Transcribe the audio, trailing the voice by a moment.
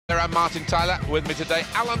I'm Martin Tyler, with me today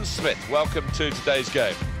Alan Smith. Welcome to today's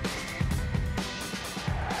game.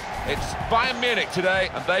 It's Bayern Munich today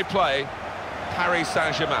and they play Paris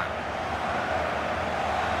Saint-Germain.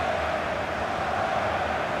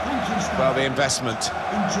 Well, the investment,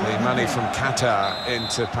 the money from Qatar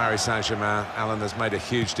into Paris Saint-Germain, Alan, has made a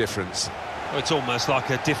huge difference. Well, it's almost like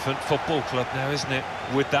a different football club now, isn't it?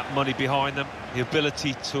 With that money behind them, the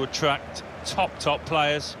ability to attract top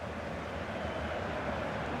players.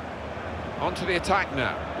 On to the attack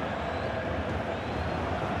now.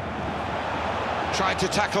 Tried to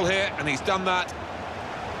tackle here, and he's done that.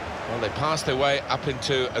 Well, they passed their way up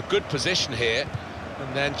into a good position here,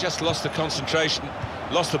 and then just lost the concentration,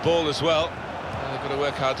 lost the ball as well. And they've got to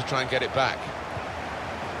work hard to try and get it back.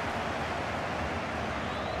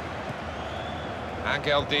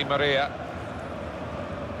 Angel Di Maria.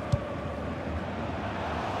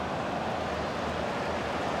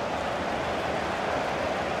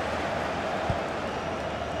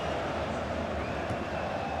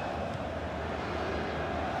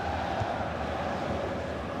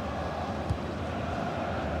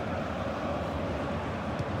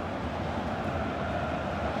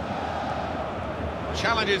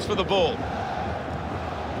 Challenges for the ball.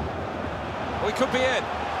 We could be in.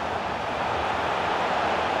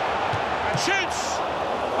 And shoots!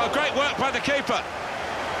 Oh, great work by the keeper.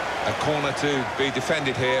 A corner to be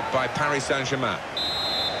defended here by Paris Saint-Germain.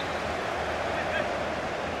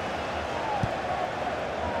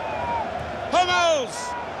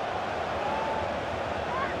 Hummels!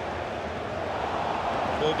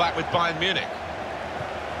 Ball back with Bayern Munich.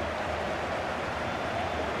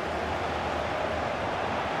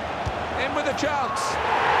 In with a chance.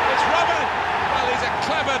 It's Robin. Well, he's a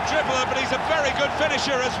clever dribbler, but he's a very good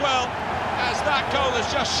finisher as well, as that goal has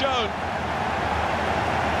just shown.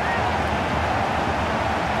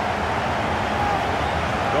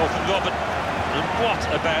 Goal from Robin. And what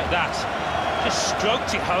about that? Just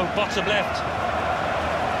stroked it home, bottom left.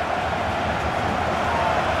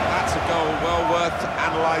 That's a goal well worth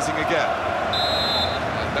analysing again.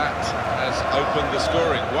 And that has opened the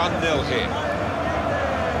scoring. 1-0 here.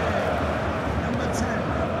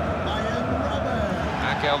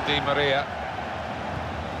 Angel Di Maria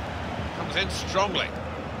comes in strongly.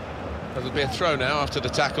 There'll be a throw now after the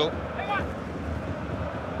tackle.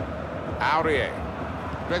 Aurier,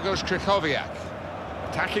 Grzegorz Krychowiak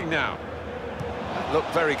attacking now. That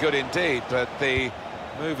looked very good indeed, but the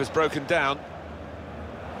move has broken down.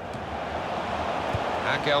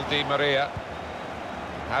 Angel Di Maria,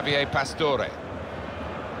 Javier Pastore.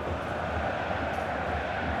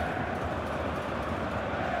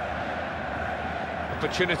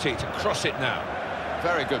 Opportunity to cross it now.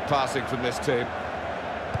 Very good passing from this team.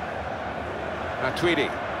 Matuidi.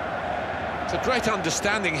 It's a great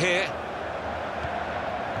understanding here.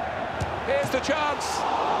 Here's the chance.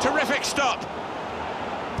 Terrific stop.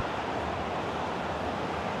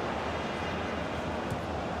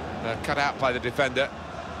 Cut out by the defender.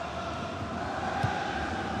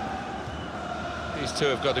 These two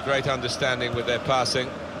have got a great understanding with their passing.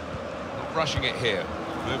 Not rushing it here.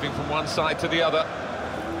 Moving from one side to the other.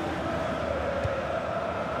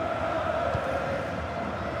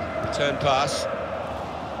 Turn pass.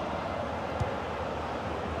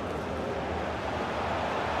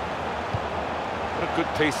 What a good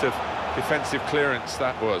piece of defensive clearance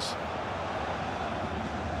that was.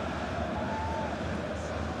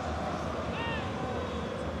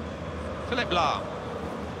 Philipp Lahm.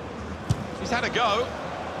 He's had a go.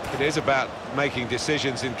 It is about making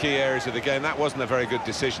decisions in key areas of the game. That wasn't a very good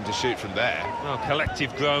decision to shoot from there. Well,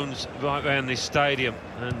 collective groans right around this stadium,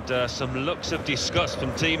 and some looks of disgust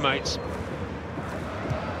from teammates.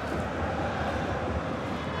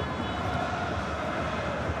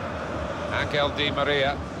 Angel Di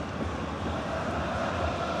Maria.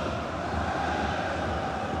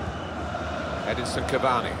 Edinson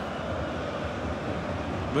Cavani.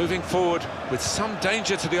 Moving forward with some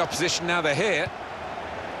danger to the opposition now they're here.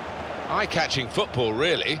 Eye-catching football,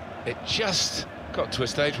 really. It just got to a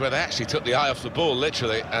stage where they actually took the eye off the ball,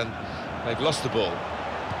 literally, and they've lost the ball.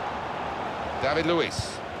 David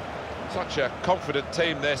Luiz. Such a confident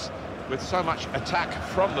team, this, with so much attack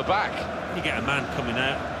from the back. You get a man coming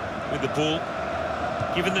out with the ball,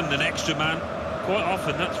 giving them an extra man. Quite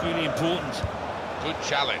often, that's really important. Good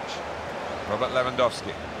challenge. Robert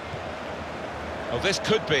Lewandowski. Oh, this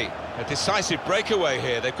could be a decisive breakaway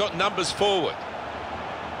here. They've got numbers forward.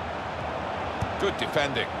 Good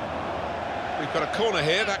defending. We've got a corner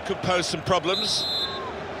here, that could pose some problems.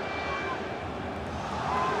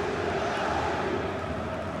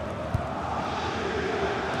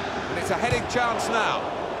 And it's a heading chance now.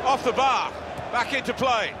 Off the bar. Back into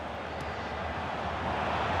play.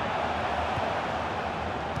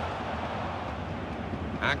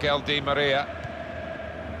 Angel Di Maria.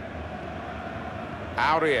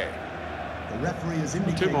 Aurier. The referee has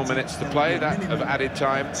indicated 2 more minutes to play, that of added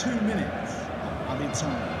time. 2 minutes of added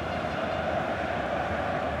time.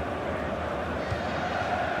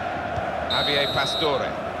 Javier Pastore.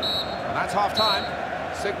 And that's half-time.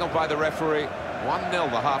 Signalled by the referee. 1-0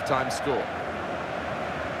 the half-time score.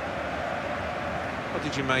 What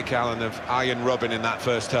did you make, Alan, of Arjen Robben in that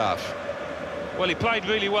first half? Well, he played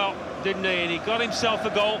really well, didn't he? And he got himself a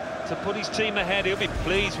goal to put his team ahead. He'll be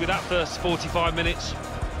pleased with that first 45 minutes.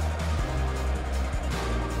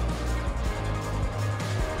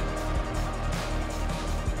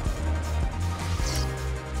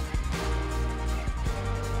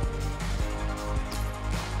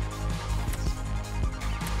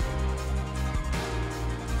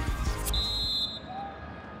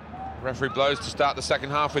 Referee blows to start the second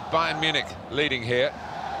half with Bayern Munich leading here.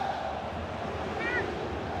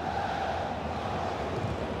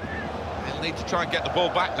 They'll need to try and get the ball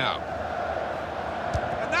back now.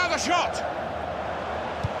 And now the shot.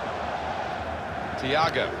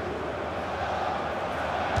 Thiago.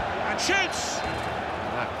 And shoots.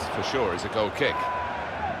 And that, for sure, is a goal kick.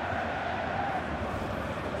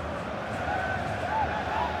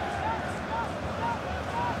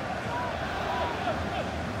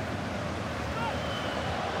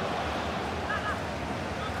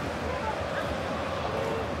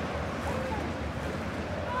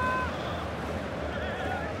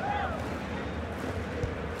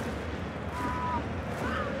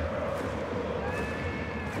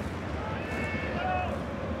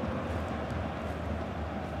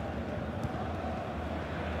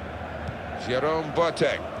 Jerome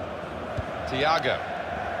Boateng. Thiago.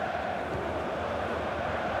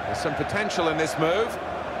 There's some potential in this move.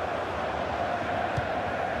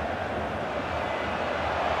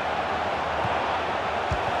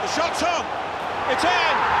 The shot's on. It's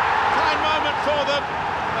in. Fine moment for them.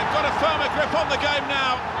 They've got a firmer grip on the game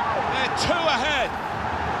now. They're 2 ahead.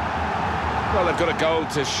 Well, they've got a goal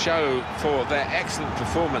to show for their excellent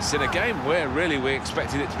performance in a game where really we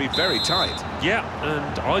expected it to be very tight. Yeah,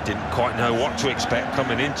 and I didn't quite know what to expect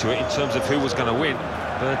coming into it in terms of who was going to win.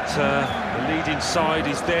 But the leading side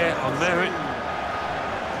is there on merit.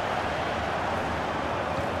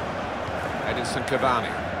 Edinson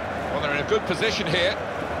Cavani. Well, they're in a good position here.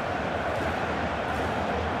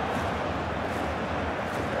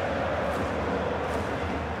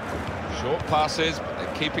 Short passes, but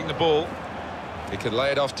they're keeping the ball. He can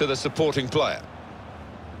lay it off to the supporting player.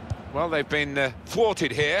 Well, they've been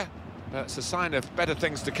thwarted here. That's a sign of better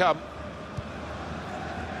things to come.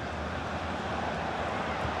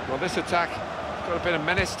 Well, this attack has got a bit of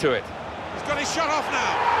menace to it. He's got his shot off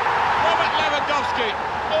now. Robert Lewandowski,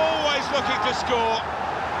 always looking to score,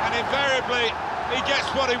 and invariably he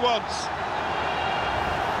gets what he wants.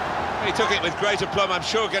 He took it with great aplomb. I'm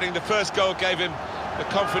sure getting the first goal gave him the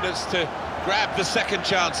confidence to grab the second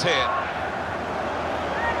chance here.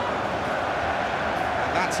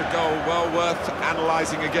 And that's a goal well worth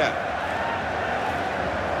analysing again.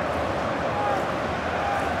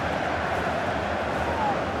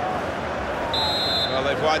 Well,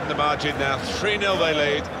 they've widened the margin now. 3-0 they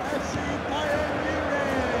lead.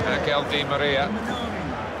 Angel Di Maria.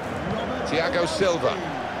 Thiago Silva.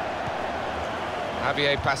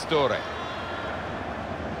 Javier Pastore.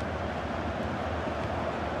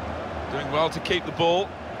 Doing well to keep the ball.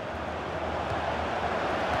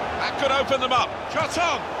 That could open them up. Shot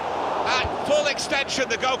on! At full extension,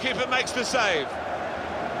 the goalkeeper makes the save.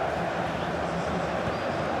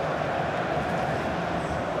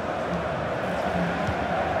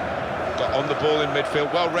 Got on the ball in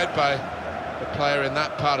midfield, well read by the player in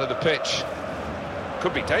that part of the pitch.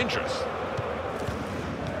 Could be dangerous.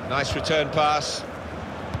 Nice return pass.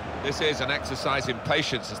 This is an exercise in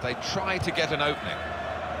patience as they try to get an opening.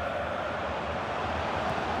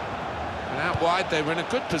 And out wide, they were in a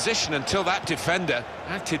good position until that defender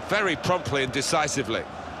acted very promptly and decisively.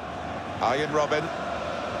 Arjen Robben.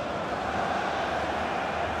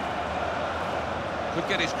 Could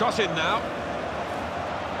get his cross in now.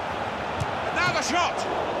 And now the shot!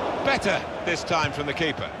 Better this time from the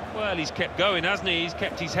keeper. Well, he's kept going, hasn't he? He's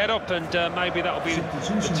kept his head up, and maybe that'll be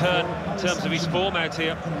the turn in terms of his form out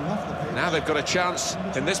here. Now they've got a chance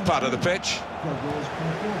in this part of the pitch.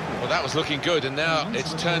 Well, that was looking good, and now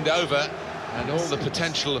it's turned over, and all the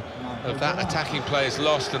potential of that attacking play is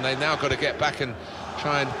lost, and they've now got to get back and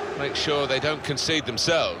try and make sure they don't concede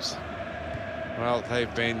themselves. Well,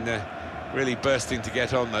 they've been really bursting to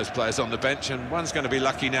get on, those players on the bench, and one's going to be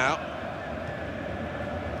lucky now.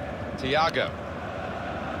 Thiago.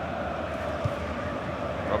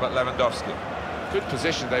 Robert Lewandowski. Good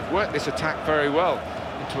position. They've worked this attack very well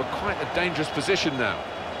into quite a dangerous position now.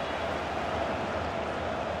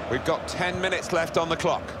 We've got 10 minutes left on the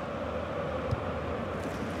clock.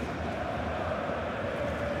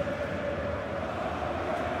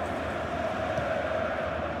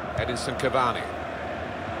 Edinson Cavani.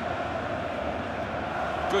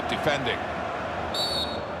 Good defending.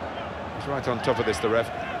 He's right on top of this, the ref,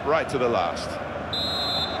 right to the last.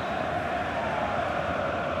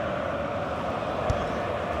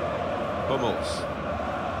 Hummels.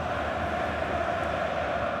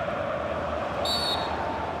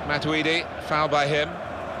 Matuidi, foul by him.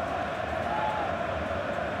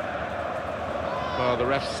 Well, the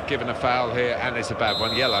ref's given a foul here, and it's a bad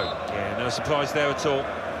one, yellow. Yeah, no surprise there at all.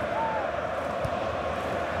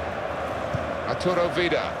 Arturo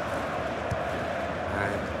Vidal.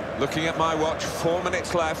 And looking at my watch, 4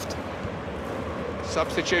 minutes left.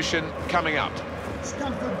 Substitution coming up.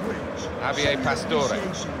 Stamford Bridge. Javier Pastore.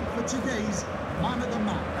 For today's man of the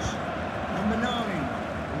match. Number 9,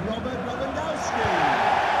 Robert Lewandowski.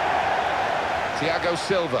 Thiago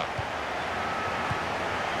Silva.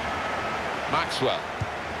 Maxwell.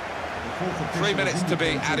 3 minutes to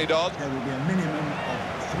be added on. There will be a minimum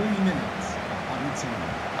of 3 minutes of added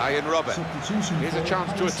time. Ian Robert. Here's a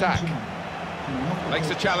chance to attack. Makes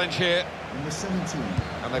a challenge here. Number 17.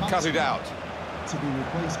 And they've cut it out. To be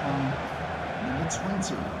replaced by number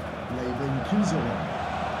 20, Lewandowski.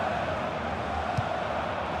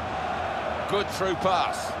 Good through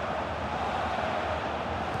pass.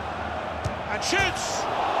 And shoots!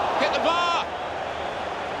 Hit the bar!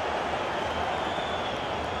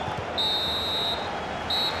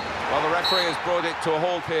 Well, the referee has brought it to a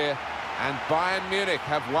halt here, and Bayern Munich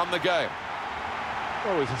have won the game.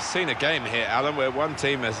 Well, we've seen a game here, Alan, where one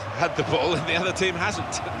team has had the ball and the other team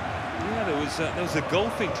hasn't. Yeah, there was a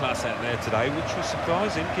golfing class out there today, which was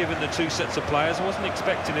surprising, given the two sets of players. I wasn't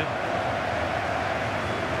expecting it.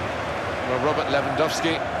 Well, Robert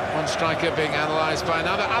Lewandowski, one striker being analysed by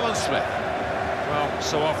another, Alan Smith. Well,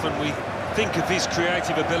 so often we think of his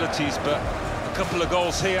creative abilities, but a couple of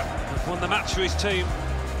goals here have won the match for his team.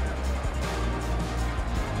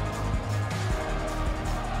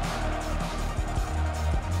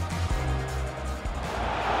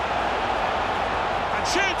 And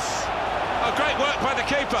shoots! Oh, great work by the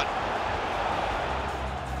keeper.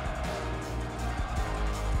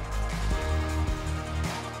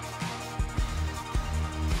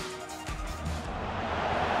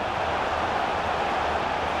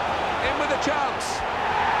 In with a chance.